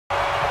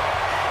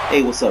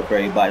Hey, what's up,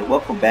 everybody?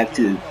 Welcome back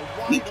to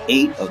Week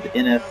 8 of the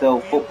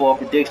NFL football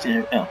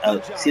prediction.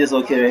 See this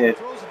okay right here?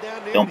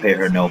 Don't pay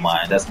her no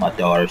mind. That's my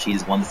daughter. She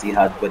just wants to see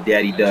how what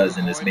Daddy does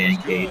in this man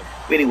cave.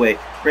 But anyway,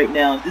 right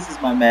now, this is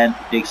my Madden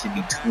prediction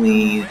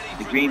between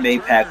the Green Bay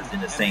Packers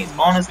and the Saints.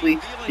 Honestly,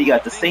 you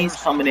got the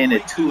Saints coming in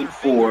at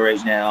 2-4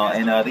 right now,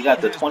 and they got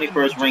the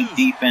 21st ranked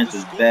defense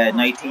is bad,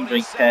 19th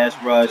ranked pass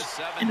rush,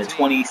 and the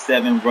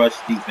 27 rush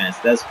defense.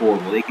 That's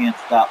horrible. They can't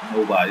stop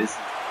nobody.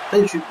 Tell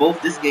you the truth,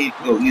 both this game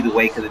can go either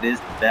way because it is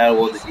the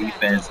battle of the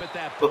defense.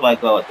 But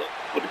like,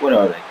 what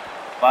are they?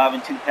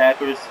 5-2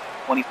 Packers,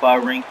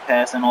 25 ranked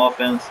passing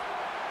offense.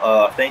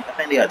 I think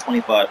they got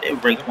 25. They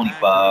ranked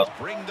 25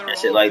 and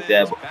shit like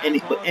that. But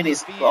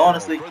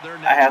honestly,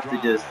 I have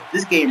to just.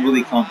 This game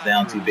really comes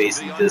down to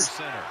basically just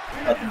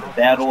the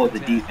battle of the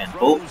defense.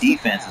 Both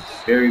defenses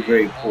are very,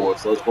 very poor.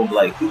 So it's going to be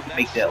like who can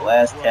make that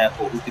last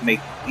tackle, who can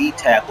make the lead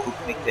tackle, who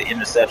can make the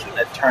interception,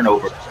 that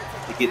turnover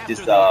to get this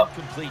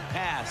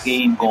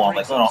game going.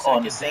 Like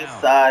on the Saints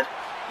side,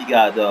 you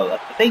got I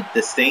think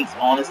the Saints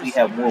honestly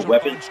have more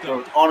weapons.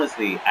 So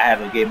honestly, I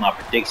haven't gave my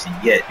prediction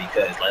yet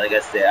because, like I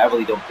said, I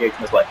really don't care too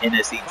much about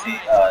NFC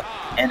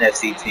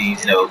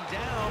teams.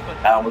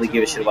 I don't really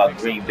give a shit about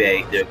Green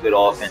Bay. They're a good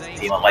offensive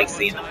team. I like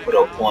seeing them put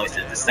up points.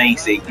 And the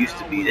Saints, they used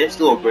to be, they're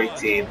still a great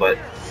team, but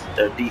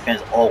their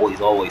defense always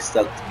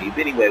sucked to me. But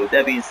anyway, with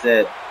that being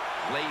said,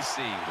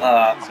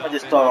 I'm gonna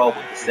just start off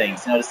with the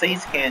Saints. The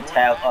Saints can't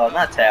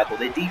not tackle.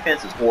 Their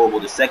defense is horrible.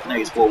 The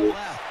secondary is horrible,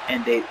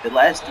 and the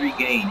last three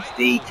games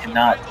they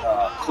cannot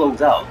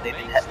close out. They've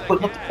been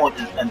putting up the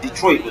points, and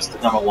Detroit was the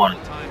number one.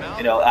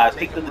 I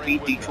picked them to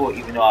beat Detroit,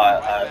 even though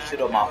I should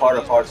have. My heart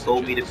of hearts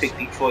told me to pick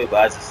Detroit,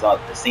 but I just thought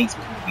the Saints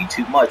was going to be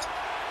too much.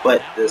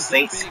 But the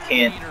Saints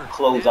can't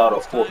close out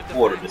a fourth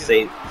quarter to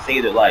save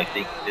their life.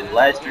 The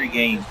last three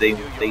games they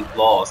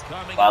lost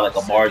by like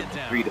a margin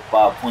of 3 to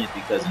 5 points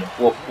because in the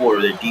fourth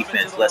quarter their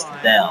defense let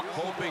them down.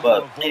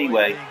 But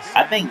anyway,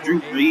 I think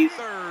Drew Brees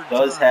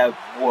does have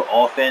more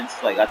offense.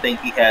 Like I think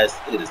he has.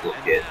 Look at this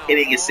little kid.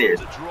 Hitting is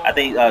serious. I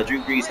think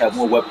Drew Brees has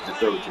more weapons to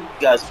throw to.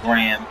 He got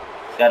Graham.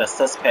 Got a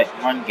suspect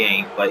run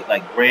game, but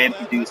like Graham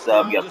can do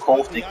some, you got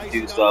Colston can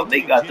do some.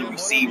 They got the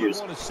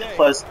receivers,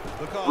 plus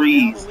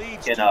Breeze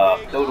can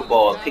throw the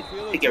ball, pick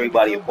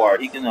everybody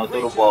apart. He can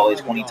throw the ball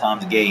 20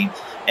 times a game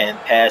and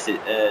pass it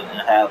and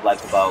have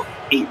like about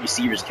 8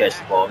 receivers catch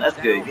the ball. And that's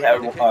good. You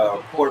have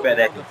a quarterback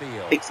that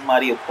can pick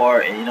somebody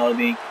apart, and you know what I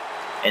mean,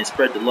 and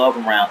spread the love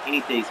around.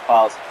 Anything's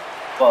possible.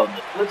 But on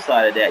the flip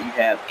side of that, you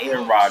have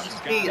Aaron Rodgers.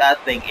 Me, I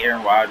think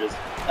Aaron Rodgers.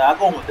 I'm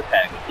going with the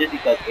Packers just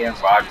because Aaron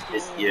Rodgers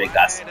this year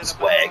got some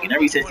swag. And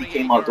ever since he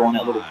came out during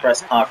that little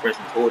press conference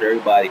and told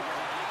everybody,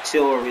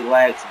 chill or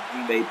relax,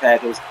 and Green Bay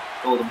Packers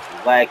told them to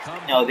relax.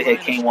 They had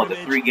came on the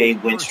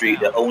 3-game win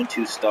streak, the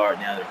 0-2 start.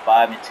 Now they're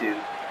 5-2.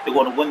 They're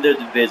going to win their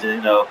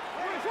division,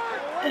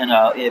 And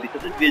yeah,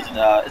 because the division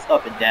is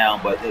up and down,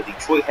 but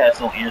Detroit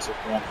has no answer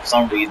for them for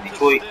some reason.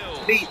 Detroit,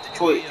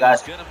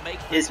 guys,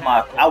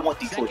 I want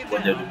Detroit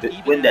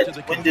to win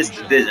this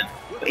division.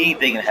 But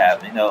anything can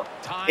happen,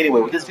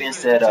 Anyway, with this being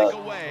said,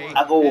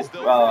 I go with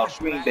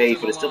Green Bay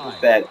for the simple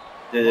fact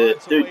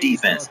their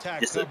defense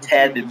is a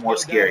tad bit more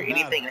scary.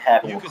 Anything can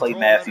happen with Clay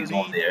Matthews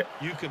on there.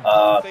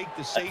 I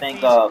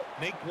think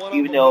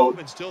even though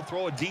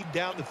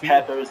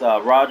Packers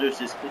Rodgers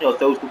just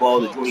throws the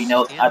ball to Jordy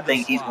Nelson, I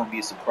think he's going to be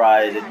a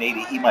surprise and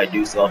maybe he might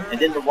do something. And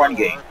then the run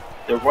game.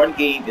 The run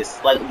game is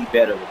slightly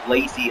better with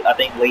Lacy. I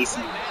think Lacy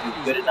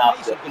is good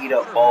enough to beat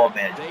up ball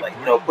managers. Like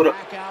put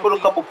a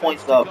couple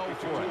points up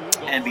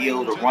and be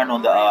able to run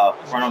on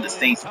the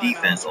Saints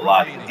defense a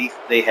lot.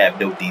 They have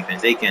no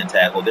defense. They can't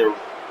tackle. They're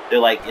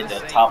like in the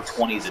top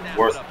 20s in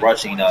worst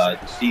rushing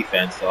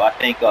defense. So I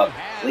think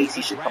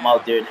Lacy should come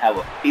out there and have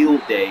a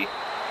field day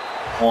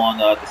on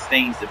the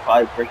Saints and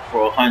probably break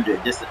for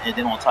 100. And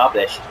then on top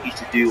of that, he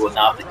should do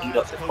enough to eat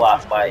up the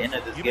clock by the end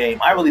of this game.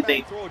 I really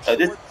think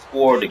this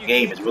score of the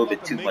game is a little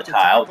bit too much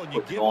high. I was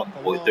putting on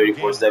the boy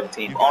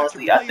 34-17.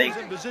 Honestly, I think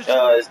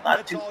it's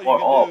not too far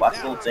off. I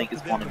still think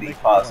it's going to be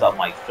probably something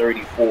like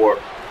 34-27.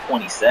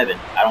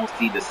 I don't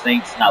see the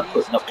Saints not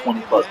putting up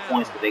 20-plus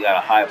points, but they got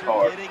a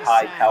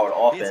high-powered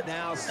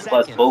offense. And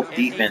plus, both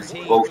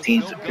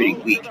teams are pretty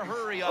weak.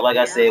 But like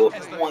I said, with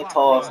the point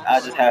toss, I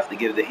just have to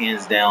give the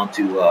hands down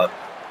to the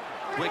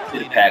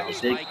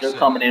Packers. They're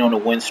coming in on a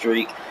win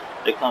streak.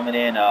 They're coming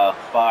in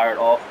fired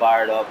up,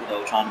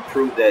 trying to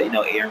prove that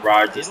Aaron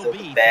Rodgers is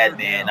a bad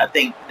man. I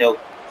think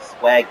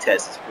swag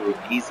test is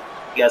proven.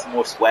 He has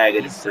more swagger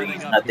than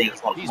Breeze, and I think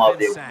he's going to come out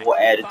there with more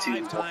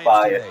attitude, more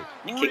fire,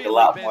 and kick a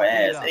lot more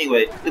ass.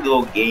 Anyway, the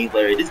little game,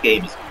 Larry. This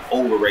game is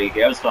over right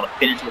here. I'm just going to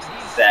finish with some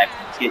sacks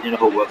and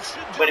get over.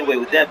 But anyway,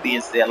 with that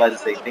being said, I'd like to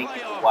say thank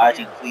you for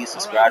watching. Please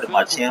subscribe to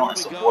my channel and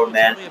some more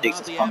Madden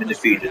predictions come in the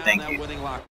future. Thank you.